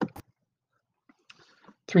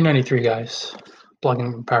393 guys,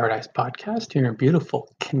 Blogging from Paradise podcast here in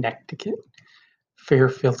beautiful Connecticut,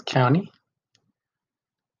 Fairfield County.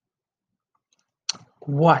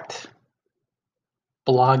 What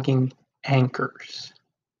blogging anchors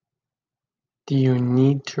do you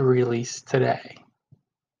need to release today?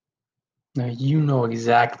 Now you know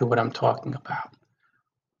exactly what I'm talking about.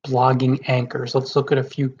 Blogging anchors. Let's look at a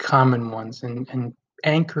few common ones. And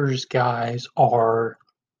anchors, guys, are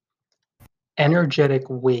energetic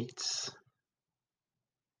weights,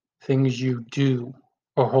 things you do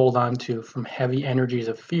or hold on to from heavy energies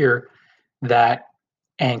of fear that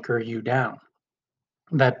anchor you down,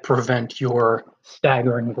 that prevent your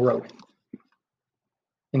staggering growth.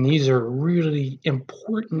 And these are really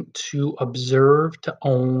important to observe, to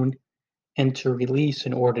own, and to release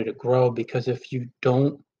in order to grow, because if you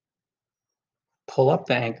don't pull up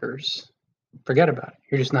the anchors, forget about it.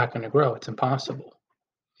 You're just not going to grow. It's impossible.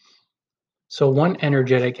 So one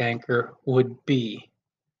energetic anchor would be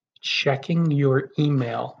checking your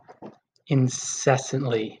email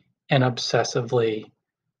incessantly and obsessively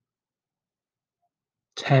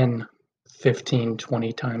 10, 15,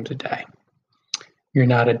 20 times a day. You're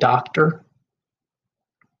not a doctor.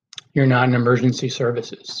 You're not in emergency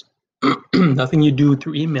services. Nothing you do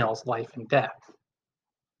through email is life and death.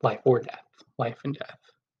 Life or death. Life and death.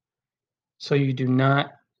 So you do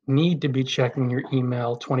not need to be checking your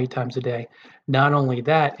email 20 times a day. Not only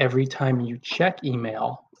that, every time you check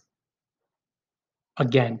email,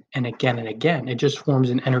 again and again and again, it just forms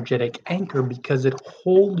an energetic anchor because it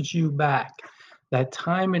holds you back. That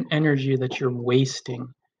time and energy that you're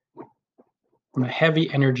wasting from a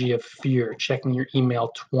heavy energy of fear, checking your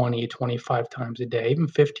email 20, 25 times a day, even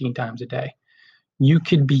 15 times a day, you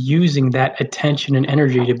could be using that attention and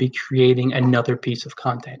energy to be creating another piece of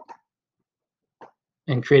content.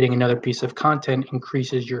 And creating another piece of content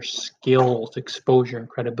increases your skills, exposure, and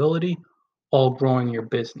credibility, all growing your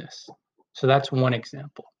business. So that's one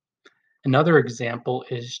example. Another example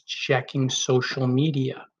is checking social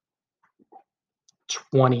media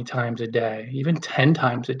 20 times a day, even 10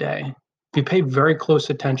 times a day. If you pay very close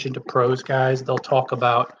attention to pros, guys, they'll talk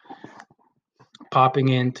about popping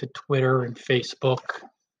into Twitter and Facebook,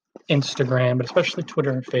 Instagram, but especially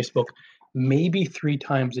Twitter and Facebook, maybe 3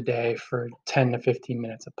 times a day for 10 to 15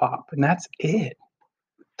 minutes a pop. And that's it.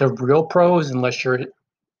 The real pros, unless you're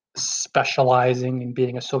specializing in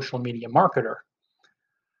being a social media marketer,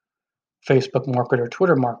 Facebook marketer,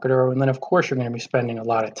 Twitter marketer, and then of course you're going to be spending a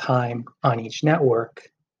lot of time on each network.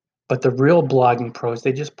 But the real blogging pros,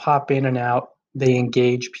 they just pop in and out. They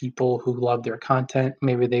engage people who love their content.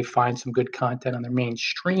 Maybe they find some good content on their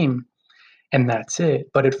mainstream, and that's it.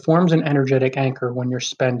 But it forms an energetic anchor when you're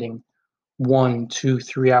spending 1, 2,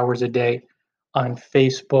 3 hours a day on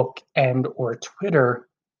Facebook and or Twitter.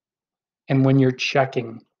 And when you're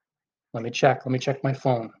checking, let me check my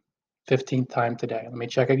phone 15th time today. Let me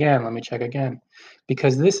check again.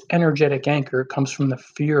 Because this energetic anchor comes from the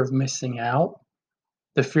fear of missing out,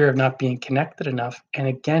 the fear of not being connected enough. And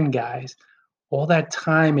again, guys, all that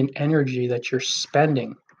time and energy that you're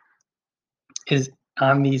spending is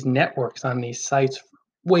on these networks, on these sites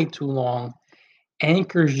way too long,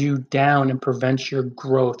 anchors you down and prevents your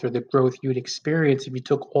growth or the growth you'd experience if you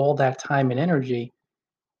took all that time and energy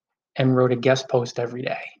and wrote a guest post every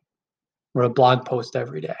day, wrote a blog post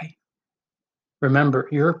every day. Remember,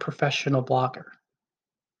 you're a professional blogger,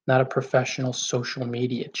 not a professional social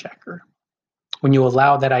media checker. When you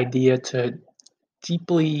allow that idea to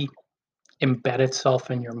deeply embed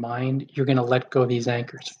itself in your mind, you're going to let go of these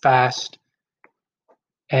anchors fast.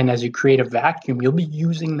 And as you create a vacuum, you'll be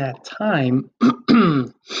using that time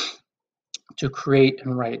to create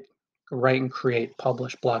and write and create,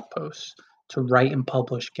 publish blog posts, to write and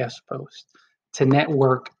publish guest posts, to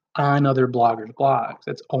network on other bloggers' blogs.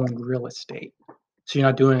 That's owned real estate. So you're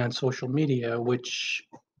not doing it on social media, which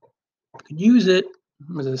you could use it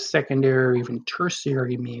as a secondary, even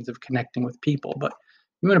tertiary means of connecting with people. But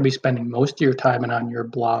you're going to be spending most of your time on your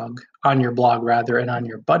blog, and on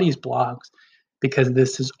your buddies' blogs, because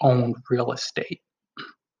this is owned real estate.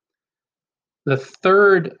 The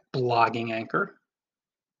third blogging anchor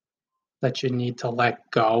that you need to let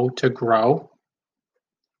go to grow,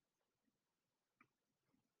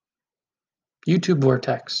 YouTube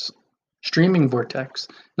Vortex, streaming Vortex.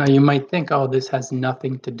 Now you might think, oh, this has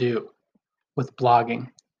nothing to do with blogging.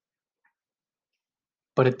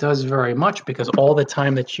 But it does very much, because all the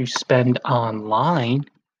time that you spend online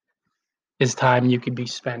is time you could be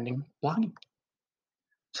spending blogging.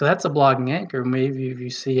 So that's a blogging anchor. Maybe if you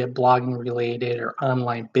see a blogging related or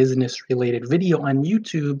online business related video on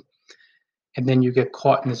YouTube, and then you get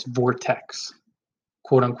caught in this vortex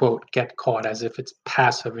quote unquote get caught, as if it's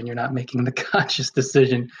passive and you're not making the conscious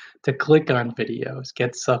decision to click on videos,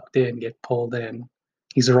 get sucked in, get pulled in.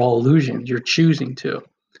 These are all illusions. You're choosing to.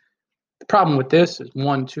 The problem with this is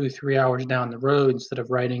 1, 2, 3 hours down the road, instead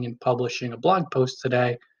of writing and publishing a blog post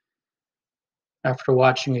today, after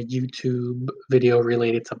watching a YouTube video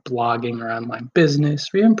related to blogging or online business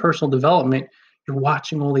or even personal development, you're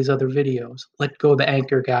watching all these other videos. Let go of the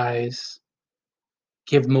anchor guys.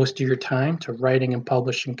 Give most of your time to writing and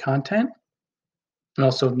publishing content and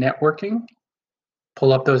also networking.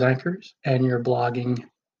 Pull up those anchors, and your blogging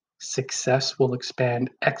success will expand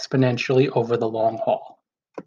exponentially over the long haul.